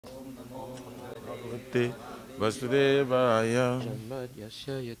Bhagavate Vasudevaya. Janmad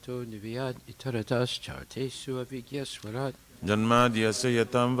yasya yato niviyad itaratas chartesu avigyaswarat. Janmadyasya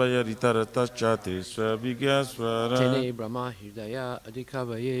yatam vayaritarataschati swavigyasvara. Tene brahma hridaya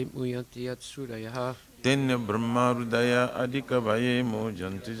adhikavaye muyanti yatsurayaha. Tenne Brahma Rudaya Adhikavaye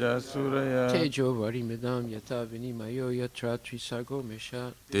Mojanti Jasuraya. Tejo varimidam yata vinimayo yatra trisargo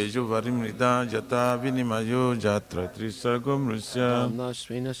mesha. Tejo Varimrida Jata Vinimayo Jatra Trisargo Mrusya. Damna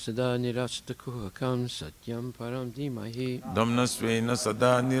svena sada nirastakuhakam satyam param dimahi. Damna Svena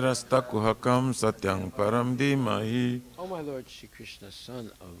Sada Nirastakuhakam Satyang Param Dimahi. O my Lord Shri Krishna,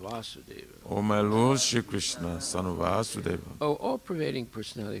 son of Vasudeva. O my Lord Shri Krishna, son of Vasudeva. O all-pervading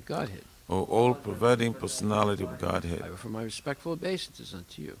personality of Godhead. O all-pervading personality of Godhead. I offer my respectful obeisances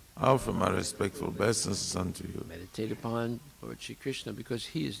unto you. I offer my respectful obeisances unto you. Meditate upon Lord Shri Krishna because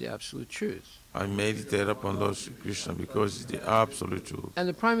he is the absolute truth. I meditate upon Lord Shri Krishna because he is the absolute truth. And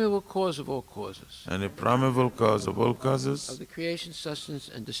the primeval cause of all causes. And the primeval cause of all causes. Of the creation, sustenance,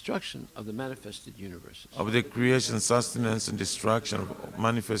 and destruction of the manifested universes. Of the creation, sustenance, and destruction of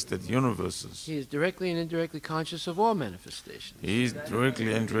manifested universes. He is directly and indirectly conscious of all manifestations. He is directly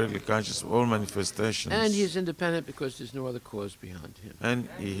and indirectly conscious of all manifestations. And he is independent because there's no other cause beyond him. And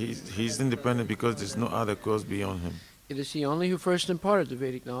he's independent because there's no other cause beyond him. It is he only who first imparted the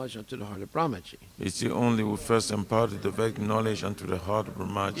Vedic knowledge unto the heart of Brahmaji. It's the only who first imparted the Vedic knowledge unto the heart of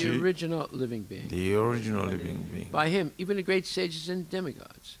Brahmaji. The original living being. The original living being. By him, even the great sages and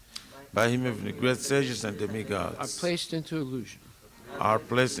demigods. By him, even the great sages and demigods. Are placed into illusion. Are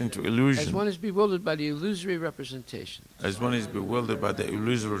placed into illusion. As one is bewildered by the illusory representations. As one is bewildered by the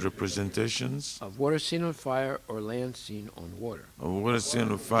illusory representations. Of water seen on fire or land seen on water. Of water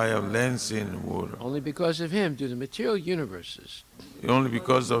seen on fire, land seen on water. Only because of him do the material universes. Only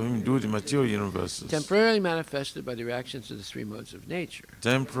because of him do the material universes. Temporarily manifested by the reactions of the three modes of nature.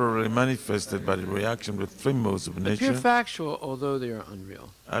 Temporarily manifested by the reaction of the three modes of nature. Appear factual, although they are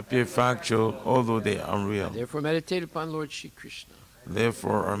unreal. Appear factual, although they are unreal. And therefore meditate upon Lord Shri Krishna.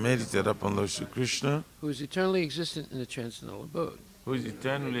 Therefore, I meditate upon Lord Shri Krishna, who is eternally existent in the transcendental abode, who is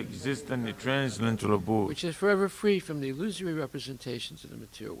eternally existent in the transcendental abode, which is forever free from the illusory representations of the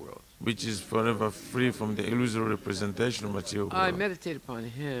material world, which is forever free from the illusory representation of material world. I meditate upon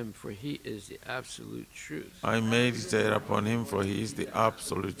him, for he is the absolute truth. I meditate upon him, for he is the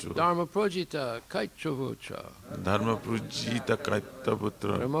absolute truth. Dharma projita kaitchovocha. Dharma projita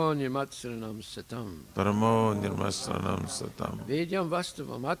kaitaputra. Paramo nirmatsaranam satam. Paramo nirmatsaranam satam. Vedyam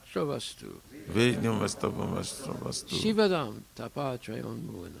vastavam atra vastu. Vedyam vastavam atra vastu. Shivadam tapatrayam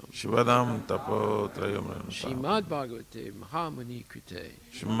muvanam. Shivadam tapatrayam muvanam. Srimad Bhagavate Mahamuni Krite.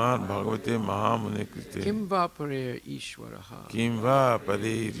 Srimad Bhagavate Mahamuni Krite. Kim va parer Ishwaraha. Kim va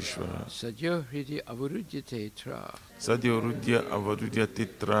parer Ishwaraha. Sadyo hridi avarudyate tra. Sadyo rudya avarudyate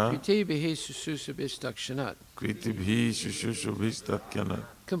tra. Krite behe sususabhistakshanat. Krite behe sususabhistakshanat.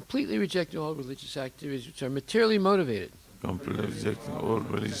 Completely rejecting all religious activities which are materially motivated. Completely rejecting all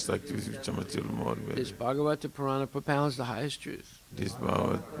religious activities which are materially motivated. This Bhagavata Purana propounds the highest truth. This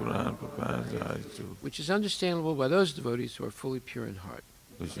Bhagavata Purana propounds the highest truth. Which is understandable by those devotees who are fully pure in heart.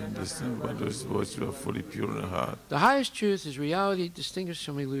 Which is understandable by those devotees who are fully pure in heart. The highest truth is reality distinguished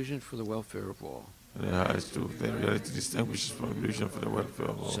from illusion for the welfare of all. And the highest truth, the reality distinguishes from illusion for the welfare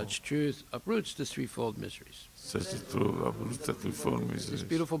of all. Such truth uproots the threefold miseries. Such a truth uproots the threefold miseries. This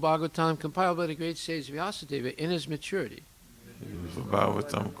beautiful Bhagavatam, compiled by the great sage Vyasadeva in his maturity,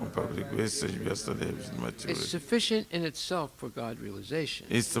 it's sufficient in itself for God realization.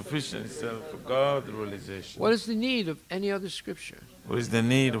 It's sufficient itself for God realization. What is the need of any other scripture? What is the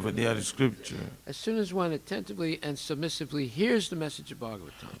need of any other scripture? As soon as one attentively and submissively hears the message of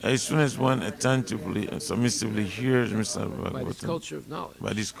Bhagavatam, as soon as one attentively and submissively hears Mr. Bhagavatam,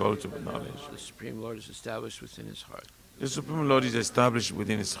 by this culture of knowledge, the Supreme Lord is established within his heart. The Supreme Lord is established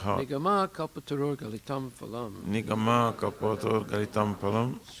within his heart. Nigama kalpataror galitam phalam. Nigama kalpataror galitam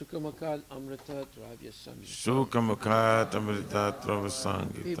phalam. Sukamakad amrita dravya sangi. Sukamakad amrita dravya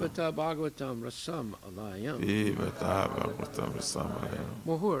sangi. Pibata Bhagavatam rasam alayam. Pibata Bhagavatam rasam alayam.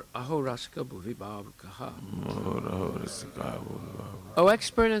 Mohur aho rasika bhuvi bhavakaha. Mohur aho rasika bhuvi bhavakaha. O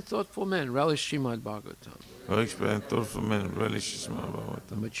expert and thoughtful men, relish Srimad Bhagavatam. O expert and thoughtful men, relish Srimad Bhagavatam.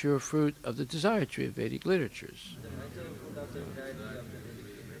 The mature fruit of the desire tree of Vedic literatures.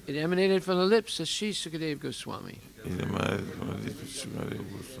 It emanated from the lips of Sri Sukadeva Goswami.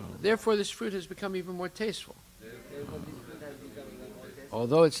 Therefore, this fruit has become even more tasteful.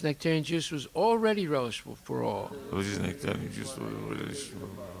 Although its nectarian juice was already relishable for all,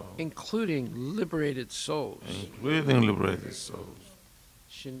 including liberated souls.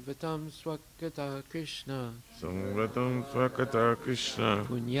 Shinvatam Swakata Krishna Sangvatam Swakata Krishna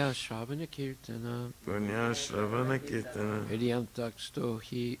Punya Shravana Kirtana Punya Shravana Kirtana Hridyantaksto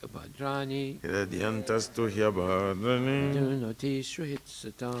Hi Abhadrani Hridyantastu Hyabhadrani Vidunoti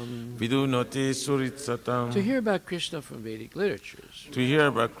Sruhitsatam. Vidunoti Suritsatam. To hear about Krishna from Vedic literatures, To hear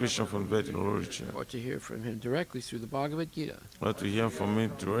about Krishna from Vedic literature, or to hear from him directly through the Bhagavad Gita, or to hear from me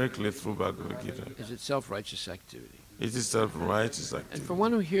directly through Bhagavad Gita, is itself righteous activity. it is self-righteous And activity. for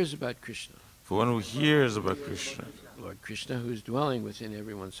one who hears about Krishna, For one who hears about Krishna, Lord Krishna, who is dwelling within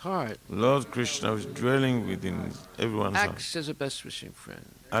everyone's heart, Lord Krishna is dwelling within everyone's heart, acts as a best wishing friend,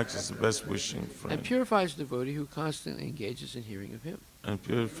 acts as the best wishing and friend, purifies the devotee who constantly engages in hearing of him. and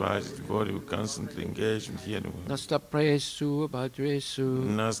purifies the devotee who constantly engage in hearing him. Nasta prayesu abhadresu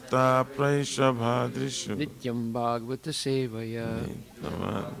Nasta praisha bhadrishu nityam bhagavata sevaya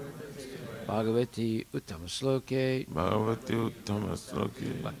Nityaman bhagavati uttama sloke Bhagavati Uttama Sloki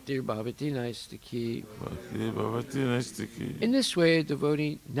bhaktir bhavati naistaki. Bhakti Bhavati Naistiki. In this way, a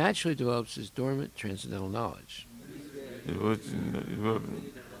devotee naturally develops his dormant transcendental knowledge.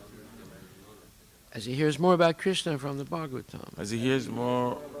 As he hears more about Krishna from the Bhagavatam As he hears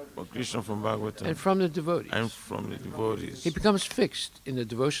more of Krishna from Bhagavatam and from the devotees, and from the devotees, he becomes fixed in the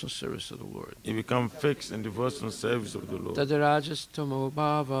devotional service of the Lord. he becomes fixed in devotional service of the Lord. Tadarajas tamo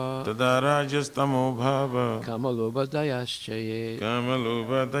bhava Tadarajas-tamo bhava kamaloba dayaschaye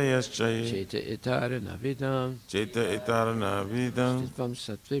Kamalubha dayaschaye cheta itara navidam Cheta itarana vidam stitvam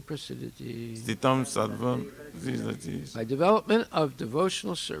sattve prasidati. Stitam sadvam zidatis. By development of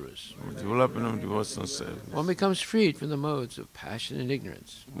devotional service, Development of devotional service. one becomes freed from the modes of passion and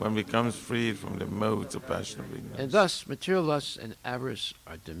ignorance, One becomes freed from the modes of passion of ignorance. and thus material lusts and avarice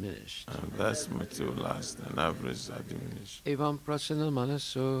are diminished. And thus material lust and avarice are diminished. Evam prasana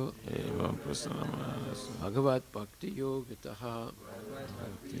manaso Evam prasanamanaso bhagavat bhakti yogataha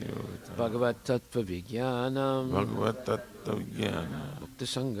Yogata bhagavat tattva vijnanam Bhagavad Tattva Vijnana mukta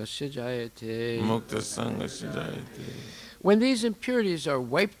sangasya jayate. Mukta Sangasya Jayate. When these impurities are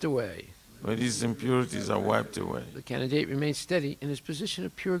wiped away, When these impurities are wiped away, the candidate remains steady in his position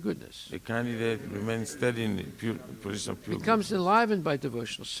of pure goodness, the candidate remains steady in the position of pure becomes goodness, enlivened by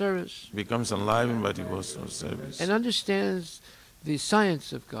devotional service, becomes enlivened by devotional service, and understands the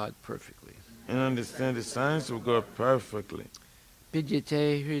science of God perfectly. and understand the science of God perfectly.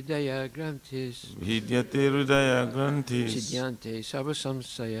 Vidyate hridaya grantis Vidyate Hridaya Granthis siddhyante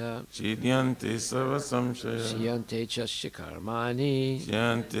sarvasamsaya Chidyante Sarva Samshaya siyante chasya karmani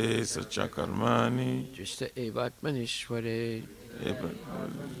Chidyante Sachakarmani drishta evatmanishvare.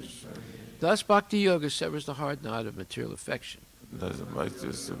 Thus, bhakti yoga severs the hard knot of material affection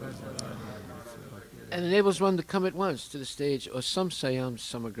and enables one to come at once to the stage osamsayam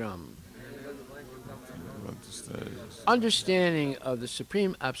samagram, understanding of the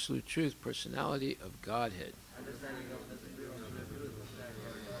supreme absolute truth, personality of Godhead.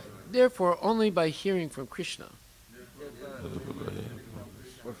 Therefore, only by hearing from Krishna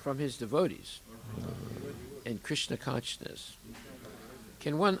or from his devotees and Krishna consciousness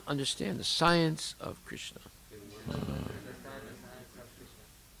can one understand the science of Krishna.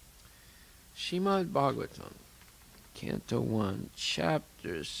 Srimad Bhagvatam, Canto 1,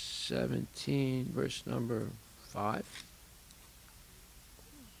 Chapter 17, verse number 5.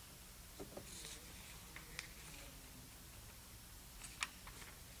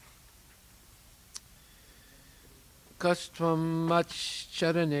 Kastvam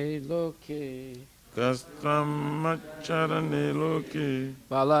macharane loke Kastram Macharane Loki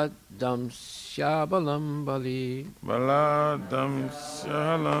baladam syabalam bali Baladam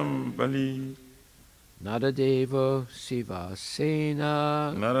Shalam Bali nadadevo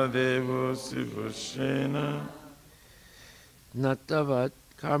sivasena Naradevo Sivashena natavat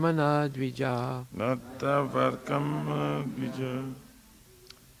karmana dvija. Natavarkama Bija.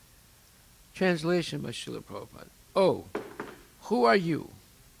 Translation by Srila Prabhupada. Oh, who are you?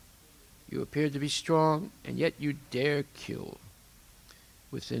 You appear to be strong, and yet you dare kill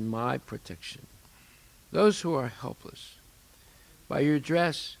within my protection those who are helpless. By your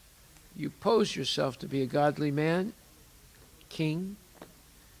dress, you pose yourself to be a godly man, king,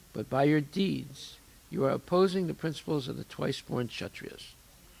 but by your deeds, you are opposing the principles of the twice-born Kshatriyas.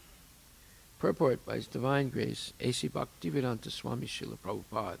 Purport by His Divine Grace, A.C. Bhaktivedanta Swami Srila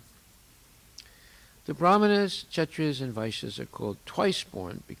Prabhupada. The Brahmanas, Kshatriyas, and Vaishyas are called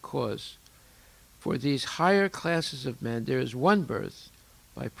twice-born because for these higher classes of men there is one birth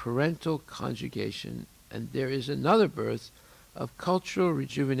by parental conjugation, and there is another birth of cultural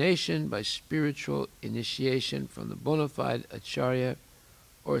rejuvenation by spiritual initiation from the bona fide acharya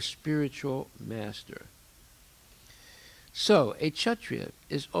or spiritual master. So, a Kshatriya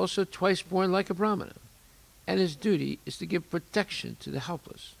is also twice born like a Brahmana, and his duty is to give protection to the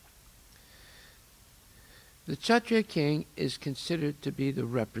helpless. The Kshatriya king is considered to be the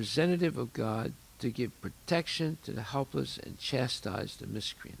representative of God to give protection to the helpless and chastise the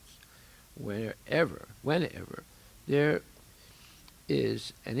miscreants. Whenever there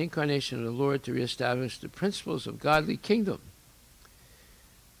is an incarnation of the Lord to reestablish the principles of godly kingdom.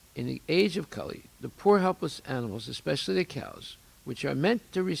 In the age of Kali, the poor helpless animals, especially the cows, which are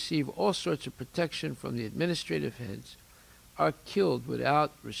meant to receive all sorts of protection from the administrative heads, are killed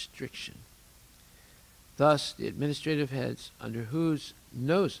without restriction. Thus, the administrative heads, under whose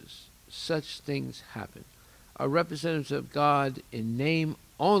noses such things happen, are representatives of God in name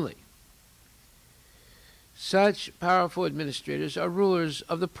only. Such powerful administrators are rulers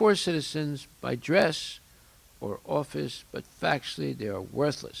of the poor citizens by dress or office, but factually they are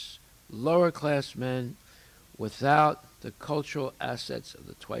worthless, lower-class men without the cultural assets of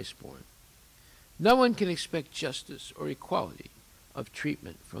the twice-born. No one can expect justice or equality of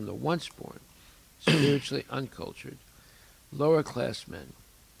treatment from the once-born, spiritually uncultured, lower-class men.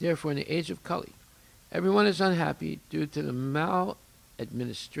 Therefore, in the age of Kali, everyone is unhappy due to the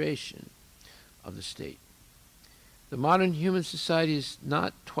maladministration of the state. The modern human society is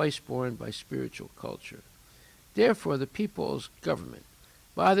not twice born by spiritual culture. Therefore, the people's government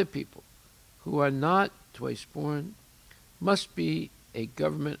by the people who are not twice born must be a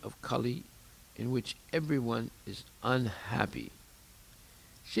government of Kali in which everyone is unhappy.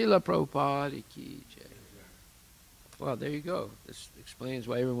 Srila Prabhupada ki jai. Well, there you go. This explains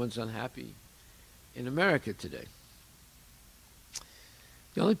why everyone's unhappy in America today.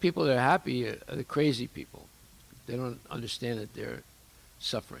 The only people that are happy are the crazy people. They don't understand that they're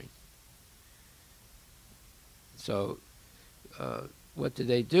suffering. So, what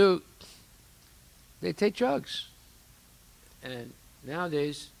do? They take drugs. And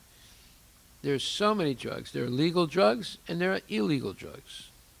nowadays, there's so many drugs. There are legal drugs and there are illegal drugs.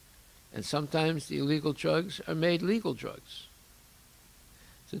 And sometimes the illegal drugs are made legal drugs.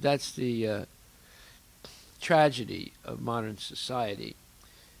 So that's the tragedy of modern society,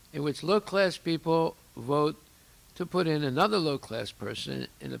 in which low-class people vote to put in another low-class person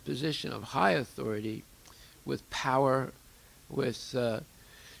in a position of high authority with power, with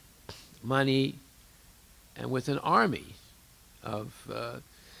money, and with an army of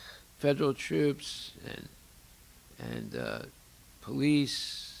federal troops and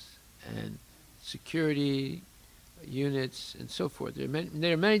police and security units and so forth.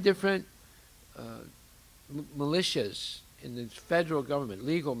 There are many different militias in the federal government,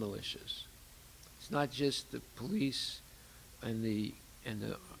 legal militias. It's not just the police and the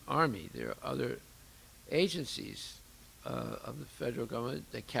army. There are other agencies of the federal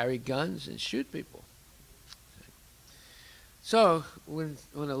government that carry guns and shoot people. So when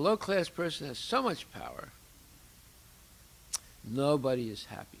a low-class person has so much power, nobody is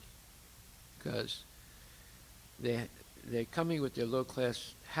happy because they're coming with their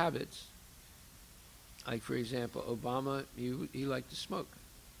low-class habits. Like, for example, Obama, he liked to smoke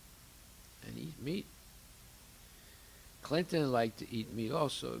and eat meat. Clinton liked to eat meat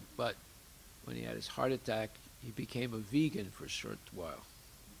also, but when he had his heart attack, he became a vegan for a short while.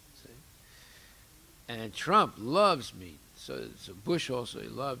 See? And Trump loves meat. So Bush also, he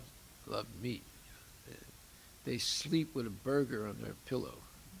loved meat. They sleep with a burger on their pillow.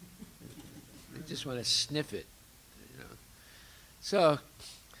 They just want to sniff it, you know. So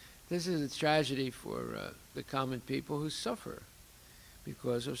this is a tragedy for the common people who suffer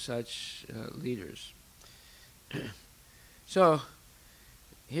because of such leaders. So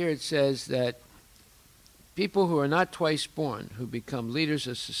here it says that people who are not twice born, who become leaders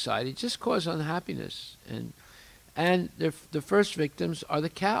of society, just cause unhappiness. And the first victims are the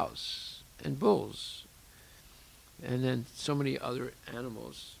cows and bulls, and then so many other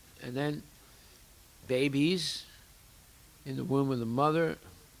animals. And then babies in the womb of the mother,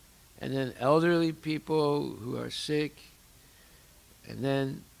 and then elderly people who are sick, and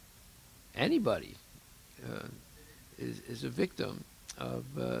then anybody is a victim of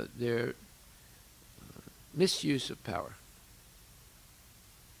their misuse of power.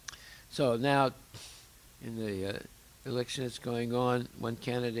 So now, in the election that's going on, one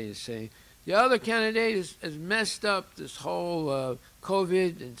candidate is saying, the other candidate has messed up this whole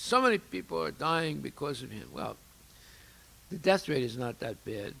COVID, and so many people are dying because of him. Well, the death rate is not that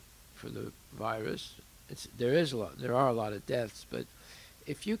bad for the virus. There are a lot of deaths, but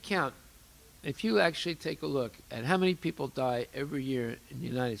if you actually take a look at how many people die every year in the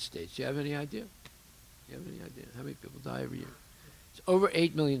United States, do you have any idea? You have any idea how many people die every year? It's over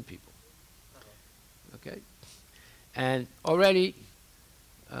 8 million people. Okay? And already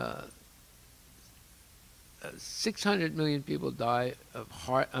 600 million people die of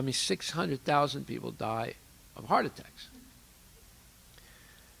 600,000 people die of heart attacks.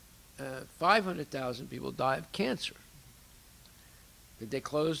 500,000 people die of cancer. Did they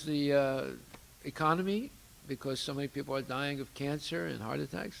close the economy because so many people are dying of cancer and heart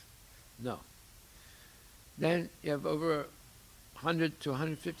attacks? No. Then you have over 100 to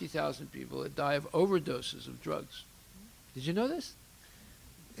 150,000 people that die of overdoses of drugs. Did you know this?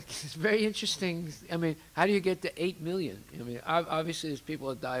 It's very interesting. I mean, how do you get to 8 million? I mean, obviously there's people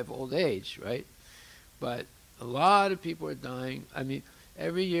that die of old age, right? But a lot of people are dying. I mean,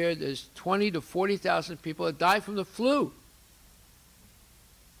 every year there's 20 to 40,000 people that die from the flu.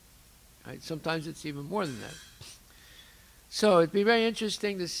 Right? Sometimes it's even more than that. So it'd be very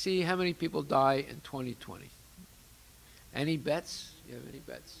interesting to see how many people die in 2020. Any bets? You have any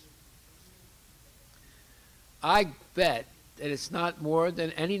bets? I bet that it's not more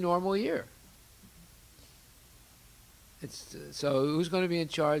than any normal year. So who's going to be in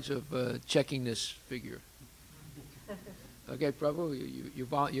charge of checking this figure? Okay, Prabhu,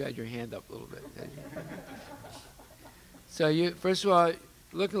 you had your hand up a little bit. So you, first of all,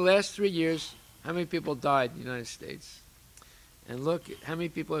 look at the last 3 years, how many people died in the United States? And look at how many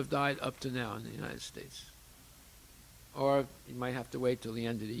people have died up to now in the United States. Or you might have to wait till the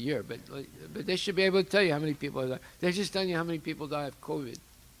end of the year, but they should be able to tell you how many people have died. They're just telling you how many people die of COVID,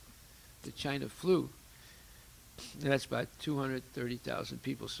 the China flu. And that's about 230,000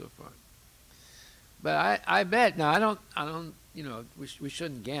 people so far. But I bet, now I don't, you know, we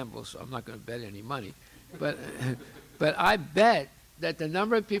shouldn't gamble, so I'm not going to bet any money. But, but I bet that the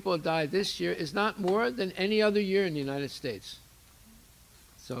number of people who died this year is not more than any other year in the United States.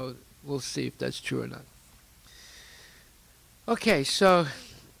 So we'll see if that's true or not. Okay, so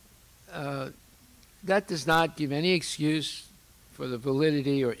that does not give any excuse for the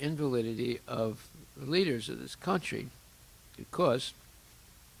validity or invalidity of the leaders of this country, because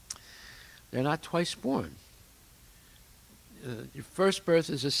they're not twice born. Your first birth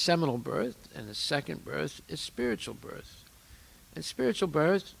is a seminal birth, and the second birth is spiritual birth. And spiritual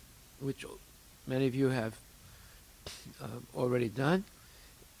birth, which many of you have already done,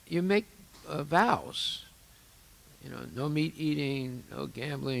 you make vows. You know, no meat eating, no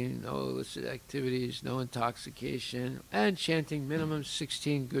gambling, no illicit activities, no intoxication, and chanting minimum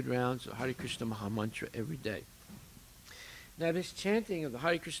 16 good rounds of Hare Krishna Maha Mantra every day. Now, this chanting of the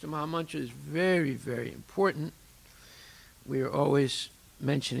Hare Krishna Maha Mantra is very, very important. We are always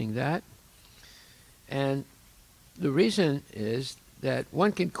mentioning that. And the reason is that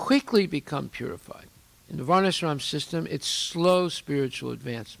one can quickly become purified. In the Varnashram system, it's slow spiritual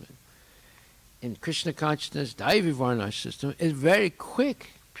advancement. In Krishna consciousness, Daivi Varnash system, it's very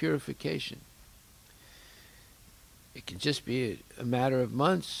quick purification. It can just be a matter of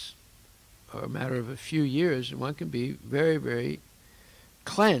months or a matter of a few years, and one can be very, very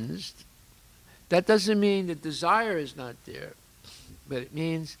cleansed. That doesn't mean the desire is not there, but it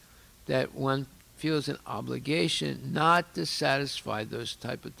means that one feels an obligation not to satisfy those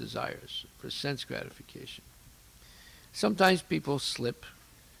type of desires for sense gratification. Sometimes people slip,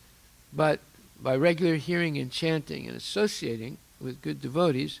 but by regular hearing and chanting and associating with good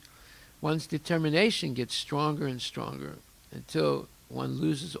devotees, one's determination gets stronger and stronger until one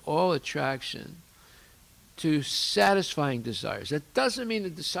loses all attraction to satisfying desires. That doesn't mean the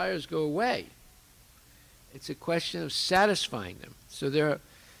desires go away. It's a question of satisfying them. So there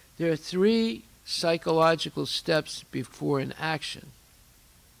are 3 psychological steps before an action.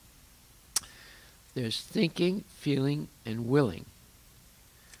 There's thinking, feeling, and willing.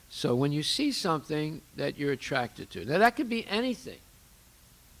 So when you see something that you're attracted to, now that could be anything.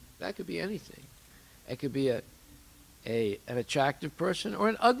 That could be anything. It could be an attractive person or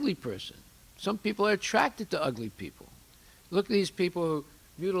an ugly person. Some people are attracted to ugly people. Look at these people who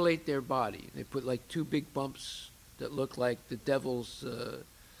mutilate their body. They put like 2 big bumps that look like the devil's,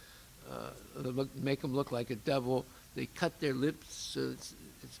 make them look like a devil. They cut their lips so it's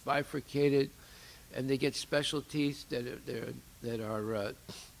bifurcated, and they get special teeth that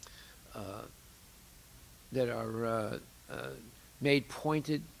are made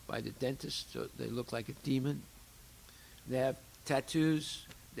pointed by the dentist, so they look like a demon. They have tattoos.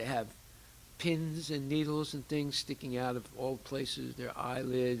 They have pins and needles and things sticking out of all places, their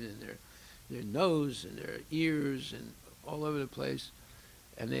eyelid and their nose and their ears and all over the place.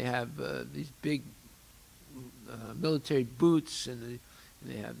 And they have these big military boots, and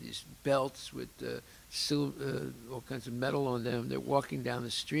they have these belts with all kinds of metal on them. They're walking down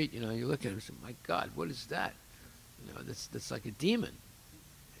the street, you know, you look at them and say, my God, what is that? You know, that's like a demon.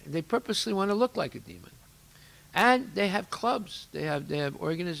 And they purposely want to look like a demon. And they have clubs. They have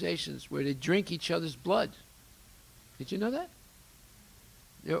organizations where they drink each other's blood. Did you know that?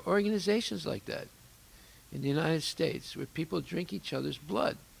 There are organizations like that in the United States where people drink each other's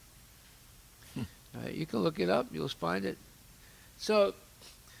blood. You can look it up. You'll find it. So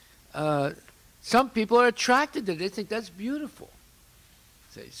some people are attracted to it. They think that's beautiful.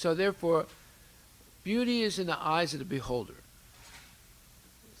 See? So therefore, beauty is in the eyes of the beholder.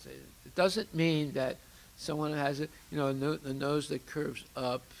 See? It doesn't mean that someone has a nose that curves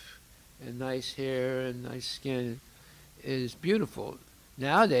up and nice hair and nice skin is beautiful.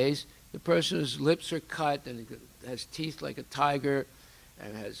 Nowadays, the person whose lips are cut and has teeth like a tiger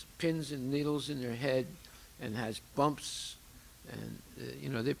and has pins and needles in their head and has bumps and,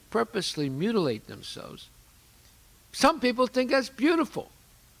 they purposely mutilate themselves. Some people think that's beautiful.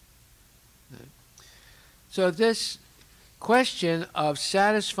 So this question of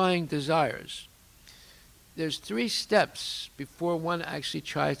satisfying desires, there's 3 steps before one actually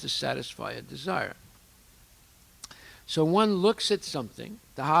tries to satisfy a desire. So one looks at something,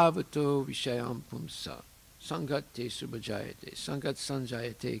 tahavato vishayam pumsa, sangate subhajayate, sangat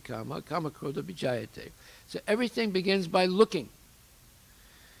sanjayate kama, kama krodha vijayate. So everything begins by looking.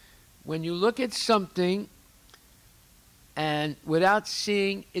 When you look at something and without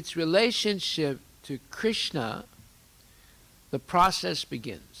seeing its relationship to Krishna, the process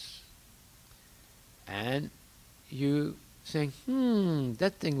begins. And you think,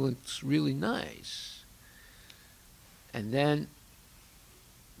 that thing looks really nice. And then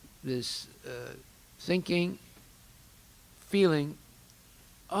this thinking, feeling,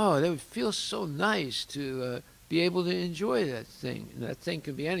 oh, that would feel so nice to be able to enjoy that thing. And that thing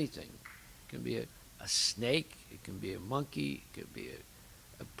can be anything. It can be a snake, it can be a monkey, it can be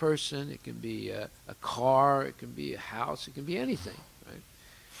a person, it can be a car, it can be a house, it can be anything. Right?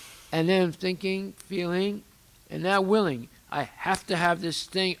 And then thinking, feeling, and now willing. I have to have this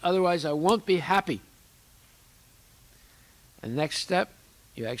thing, otherwise I won't be happy. And next step,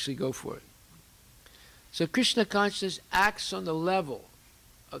 you actually go for it. So Krishna consciousness acts on the level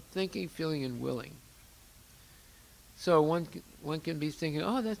of thinking, feeling, and willing. So one can be thinking,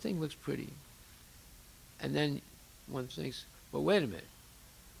 oh, that thing looks pretty. And then one thinks, well, wait a minute.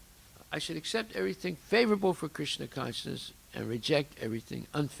 I should accept everything favorable for Krishna consciousness and reject everything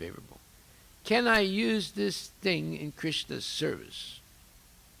unfavorable. Can I use this thing in Krishna's service?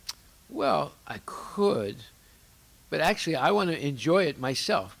 Well, I could, but actually I want to enjoy it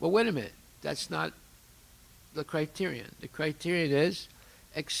myself. Well, wait a minute. That's not the criterion. The criterion is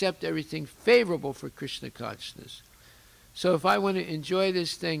accept everything favorable for Krishna consciousness. So if I want to enjoy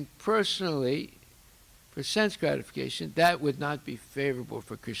this thing personally for sense gratification, that would not be favorable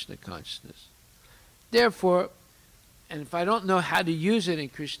for Krishna consciousness. Therefore, and if I don't know how to use it in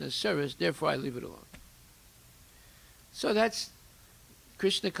Krishna's service, therefore I leave it alone. So that's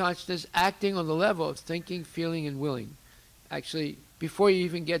Krishna consciousness acting on the level of thinking, feeling, and willing. Actually, before you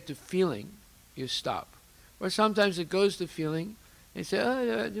even get to feeling, you stop. Or sometimes it goes to feeling, and you say,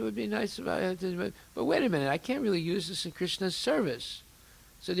 oh, it would be nice if I had to, but wait a minute, I can't really use this in Krishna's service.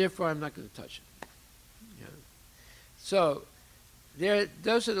 So therefore, I'm not going to touch it. You know? So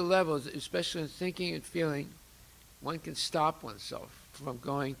those are the levels, especially in thinking and feeling. One can stop oneself from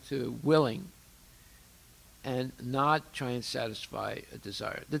going to willing and not try and satisfy a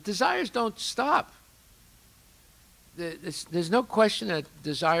desire. The desires don't stop. There's no question that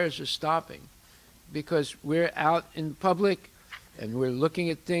desires are stopping, because we're out in public and we're looking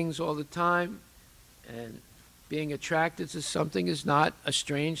at things all the time, and being attracted to something is not a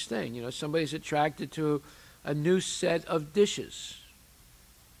strange thing. You know, somebody's attracted to a new set of dishes.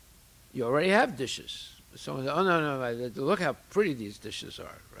 You already have dishes. Someone says, oh, no, look how pretty these dishes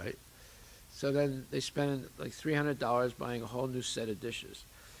are, right? So then they spend like $300 buying a whole new set of dishes.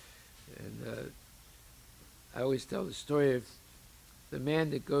 And I always tell the story of the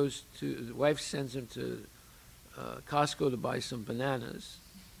man that goes to, the wife sends him to Costco to buy some bananas.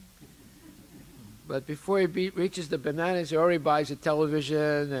 But before he reaches the bananas, he already buys a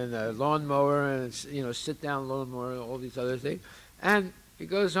television and a lawnmower and, sit-down lawnmower and all these other things. And he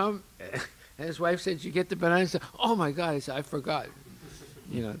goes home, and his wife said, "Did you get the bananas?" Oh my God! He said, "I forgot."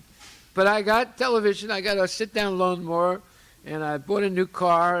 But I got television, I got a sit-down lawnmower, and I bought a new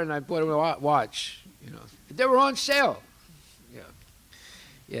car, and I bought a watch. They were on sale.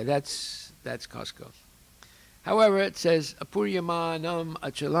 Yeah, that's Costco. However, it says apuryamanam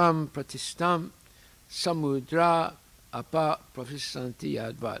achalam pratistam samudra apa pravisanti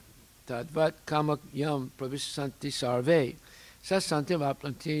yadvat tadvat kama yam pravisanti sarve sasanti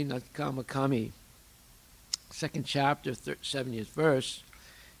vaplanti nat kama kami. Second chapter, 70th verse.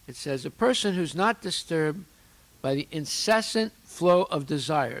 It says, a person who's not disturbed by the incessant flow of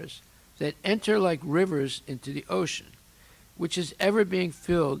desires that enter like rivers into the ocean, which is ever being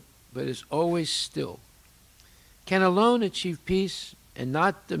filled but is always still, can alone achieve peace, and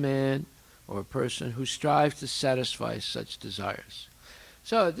not the man or a person who strives to satisfy such desires.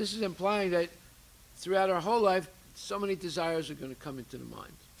 So this is implying that throughout our whole life, so many desires are going to come into the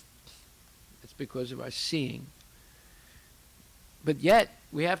mind. It's because of our seeing. But yet,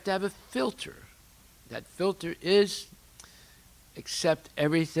 we have to have a filter. That filter is accept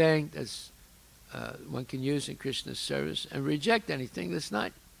everything that's one can use in Krishna's service and reject anything that's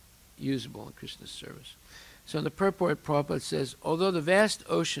not usable in Krishna's service. So in the purport, Prabhupada says, although the vast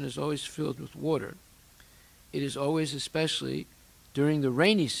ocean is always filled with water, it is always, especially during the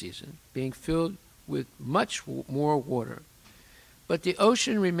rainy season, being filled with much more water. But the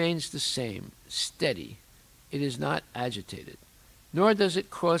ocean remains the same, steady. It is not agitated, nor does it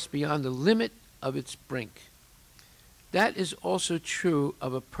cross beyond the limit of its brink. That is also true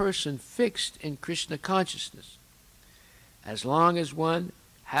of a person fixed in Krishna consciousness. As long as one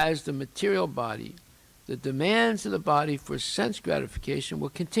has the material body, the demands of the body for sense gratification will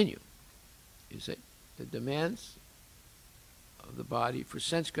continue. You see, the demands of the body for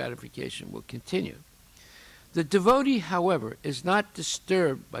sense gratification will continue. The devotee, however, is not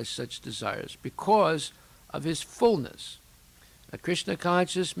disturbed by such desires because of his fullness. A Krishna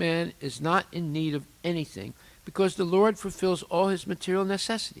conscious man is not in need of anything because the Lord fulfills all his material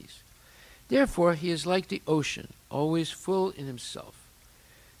necessities. Therefore, he is like the ocean, always full in himself.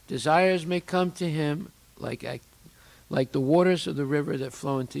 Desires may come to him like the waters of the river that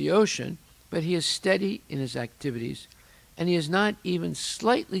flow into the ocean, but he is steady in his activities, and he is not even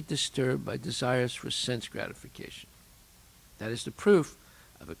slightly disturbed by desires for sense gratification. That is the proof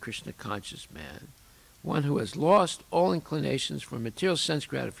of a Krishna conscious man, one who has lost all inclinations for material sense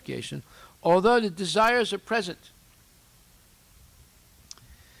gratification, although the desires are present.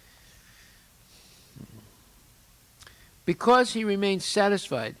 Because he remains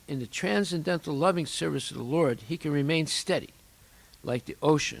satisfied in the transcendental loving service of the Lord, he can remain steady, like the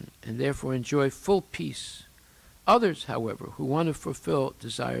ocean, and therefore enjoy full peace. Others, however, who want to fulfill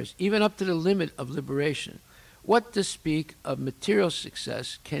desires, even up to the limit of liberation, what to speak of material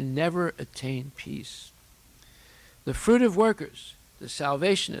success, can never attain peace. The fruitive workers, the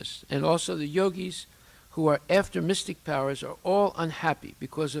salvationists, and also the yogis who are after mystic powers are all unhappy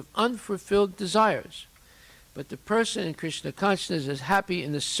because of unfulfilled desires. But the person in Krishna consciousness is happy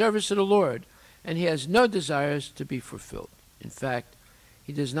in the service of the Lord, and he has no desires to be fulfilled. In fact,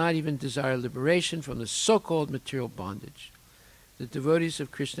 he does not even desire liberation from the so-called material bondage. The devotees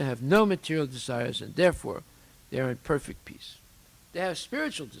of Krishna have no material desires, and therefore they are in perfect peace. They have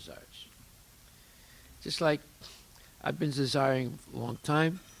spiritual desires. Just like I've been desiring for a long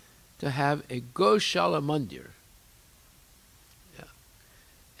time to have a Goshala Mandir. Yeah.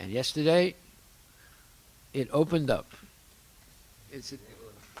 And yesterday, it opened up. It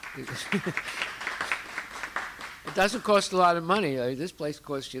doesn't cost a lot of money. This place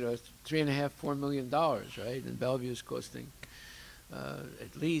costs, $3.5–4 million, right? And Bellevue is costing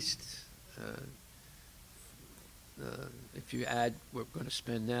at least, if you add what we're going to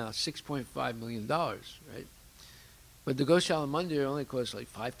spend now, $6.5 million, right? But the Goshala Mandir only costs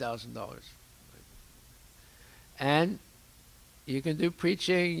like $5,000. Right? And you can do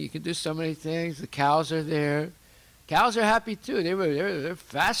preaching, you can do so many things. The cows are there. Cows are happy too. They're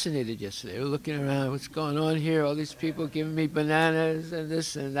fascinated yesterday. They were looking around, what's going on here? All these people giving me bananas and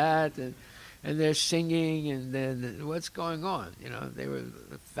this and that, and they're singing, and then what's going on? They were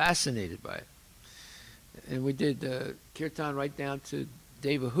fascinated by it. And we did kirtan right down to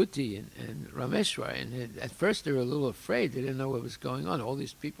Devahuti and Rameshwar, and at first they were a little afraid. They didn't know what was going on. All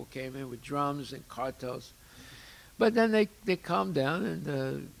these people came in with drums and kartals. But then they calmed down,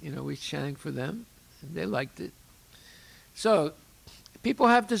 and we sang for them, and they liked it. So people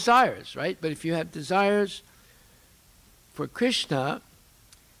have desires, right? But if you have desires for Krishna,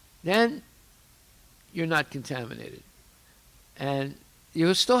 then you're not contaminated. And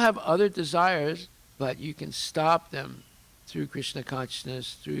you'll still have other desires, but you can stop them through Krishna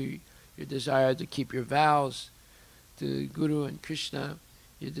consciousness, through your desire to keep your vows to Guru and Krishna,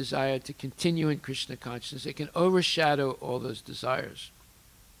 your desire to continue in Krishna consciousness. It can overshadow all those desires.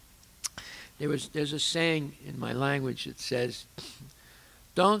 There's a saying in my language that says,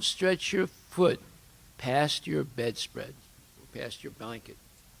 don't stretch your foot past your bedspread, past your blanket,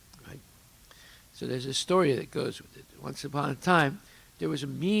 right? So there's a story that goes with it. Once upon a time, there was a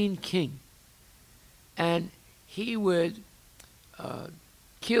mean king, and he would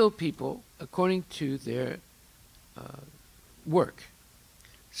kill people according to their work.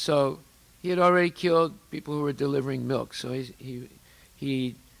 So he had already killed people who were delivering milk. So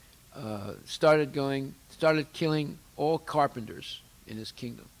he started killing all carpenters in his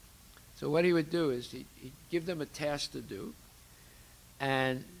kingdom. So what he would do is he'd give them a task to do,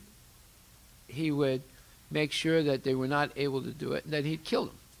 and he would make sure that they were not able to do it, and then he'd kill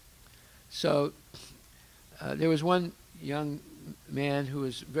them. So there was one young man who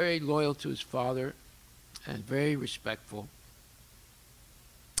was very loyal to his father and very respectful.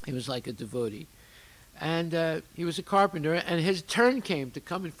 He was like a devotee. And he was a carpenter, and his turn came to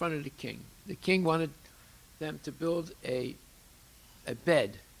come in front of the king. The king wanted them to build a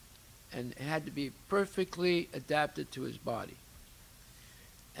bed, and it had to be perfectly adapted to his body.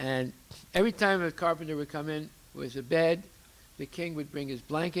 And every time a carpenter would come in with a bed, the king would bring his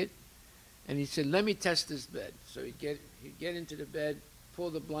blanket, and he said, "Let me test this bed." So he'd get into the bed, pull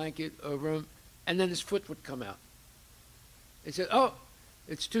the blanket over him, and then his foot would come out. He said, "Oh,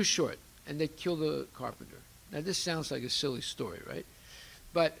 it's too short," and they'd kill the carpenter. Now this sounds like a silly story, right?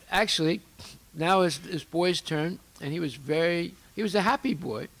 But actually, now his boy's turn, and he was a happy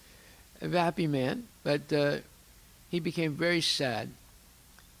boy, a happy man, but he became very sad.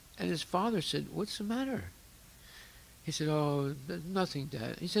 And his father said, "What's the matter?" He said, "Oh, nothing,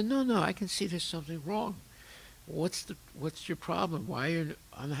 Dad." He said, "No, I can see there's something wrong. What's your problem? Why are you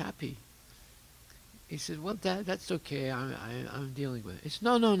unhappy?" He said, "Well, Dad, that's okay. I'm dealing with it." He said,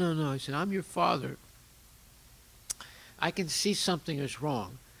 No. He said, "I'm your father. I can see something is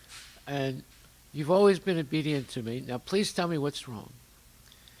wrong. And you've always been obedient to me. Now, please tell me what's wrong."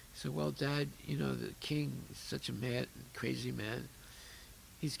 He said, "Well, Dad, the king is such a mad, crazy man.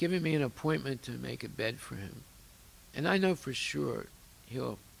 He's given me an appointment to make a bed for him. And I know for sure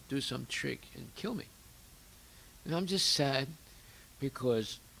he'll do some trick and kill me. And I'm just sad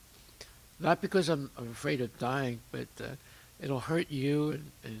because, not because I'm afraid of dying, but it'll hurt you,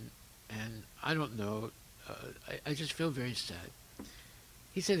 and I don't know. I just feel very sad."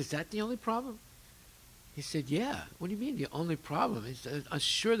 He said, "Is that the only problem?" He said, "Yeah." "What do you mean the only problem?" He said, "I'm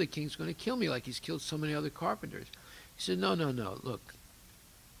sure the king's going to kill me like he's killed so many other carpenters." He said, No. Look,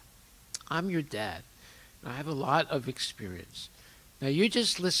 I'm your dad, and I have a lot of experience. Now you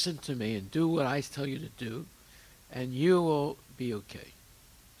just listen to me and do what I tell you to do, and you will be okay."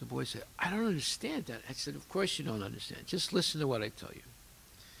 The boy said, "I don't understand that." I said, "Of course you don't understand. Just listen to what I tell you."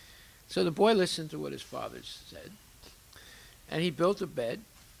 So the boy listened to what his father said, and he built a bed,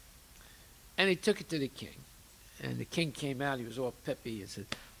 and he took it to the king. And the king came out, he was all peppy, and said,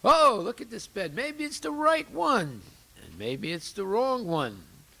 "Oh, look at this bed. Maybe it's the right one, and maybe it's the wrong one."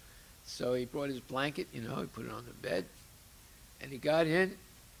 So he brought his blanket, he put it on the bed, and he got in,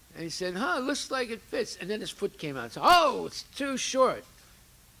 and he said, "It looks like it fits." And then his foot came out. So, "Oh, it's too short."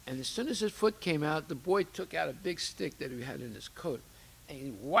 And as soon as his foot came out, the boy took out a big stick that he had in his coat, and he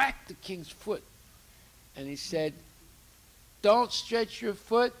whacked the king's foot. And he said, "Don't stretch your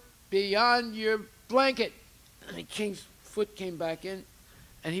foot beyond your blanket." And the king's foot came back in,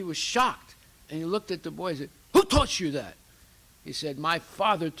 and he was shocked. And he looked at the boy and said, "Who taught you that?" He said, "My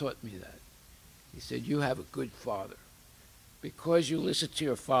father taught me that." He said, "You have a good father. Because you listen to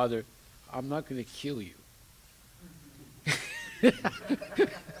your father, I'm not going to kill you."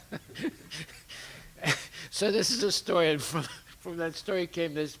 So this is a story, and from that story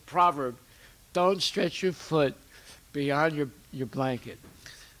came this proverb: "Don't stretch your foot beyond your blanket."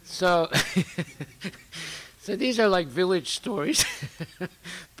 So, so these are like village stories.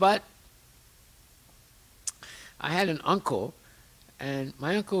 But I had an uncle, and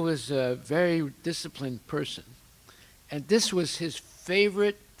my uncle was a very disciplined person, and this was his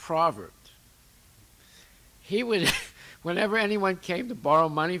favorite proverb. He would, whenever anyone came to borrow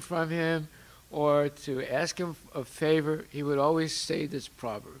money from him or to ask him a favor, he would always say this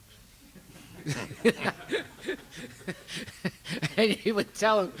proverb. And he would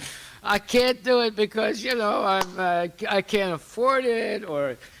tell him, "I can't do it because, I can't afford it,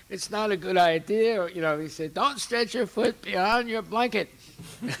 or it's not a good idea," or, he said, "Don't stretch your foot beyond your blanket."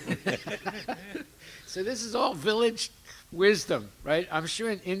 So this is all village wisdom, right? I'm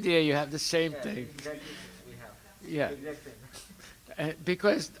sure in India you have the same thing. Exactly, we have. Yeah. Exactly.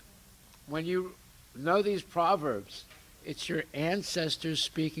 Because when you know these proverbs, it's your ancestors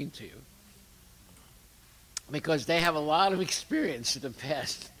speaking to you. Because they have a lot of experience in the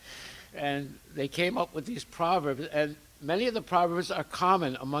past. And they came up with these proverbs. And many of the proverbs are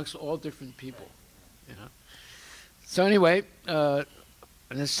common amongst all different people. So anyway, in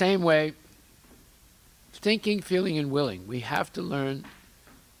the same way, thinking, feeling, and willing, we have to learn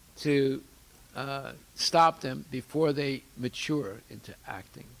to stop them before they mature into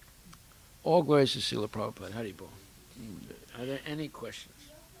acting. All glories to Srila Prabhupada. Haribol. Are there any questions?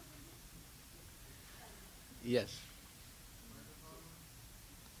 Yes.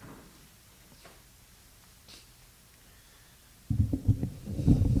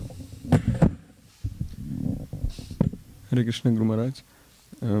 Hare Krishna Guru Maharaj.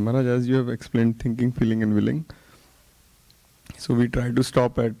 Maharaj, as you have explained thinking, feeling and willing, so we try to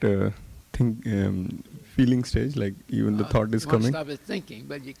stop at feeling stage, like even the thought is you won't coming. stop at thinking,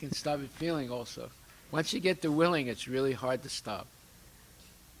 but you can stop at feeling also. Once you get to willing, it's really hard to stop.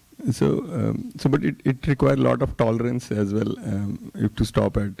 So, but it requires a lot of tolerance as well, if to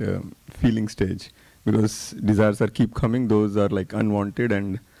stop at feeling stage, because desires are keep coming. Those are like unwanted,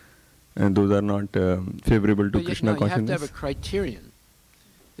 and those are not favorable to Krishna You have to consciousness. have a criterion.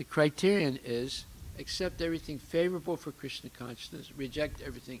 The criterion is accept everything favorable for Krishna consciousness, reject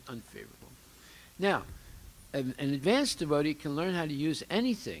everything unfavorable. Now, an advanced devotee can learn how to use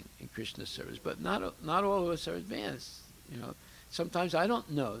anything in Krishna's service, but not all of us are advanced. You know, sometimes I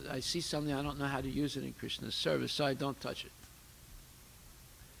don't know. I see something, I don't know how to use it in Krishna's service, so I don't touch it.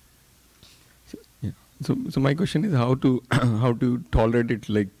 So my question is how to how to tolerate it.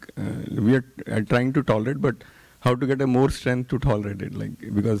 Like we are trying to tolerate, but how to get a more strength to tolerate it? Like,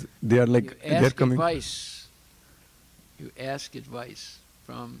 because they are like You they're ask coming. advice. You ask advice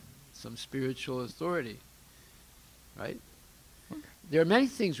from some spiritual authority, right? Okay. There are many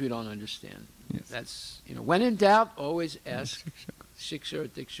things we don't understand. Yes. That's, when in doubt, always ask Shiksha or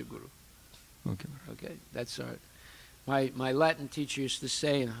Diksha Guru. Okay. Okay, that's my Latin teacher used to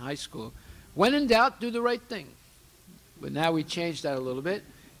say in high school, when in doubt, do the right thing. But now we changed that a little bit.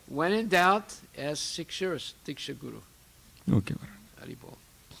 When in doubt, ask Shiksha or Diksha Guru. Okay. Haribol.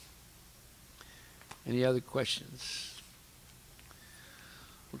 Any other questions?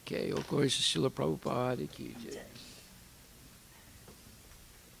 Okay, of course, Srila Prabhupada ki jai.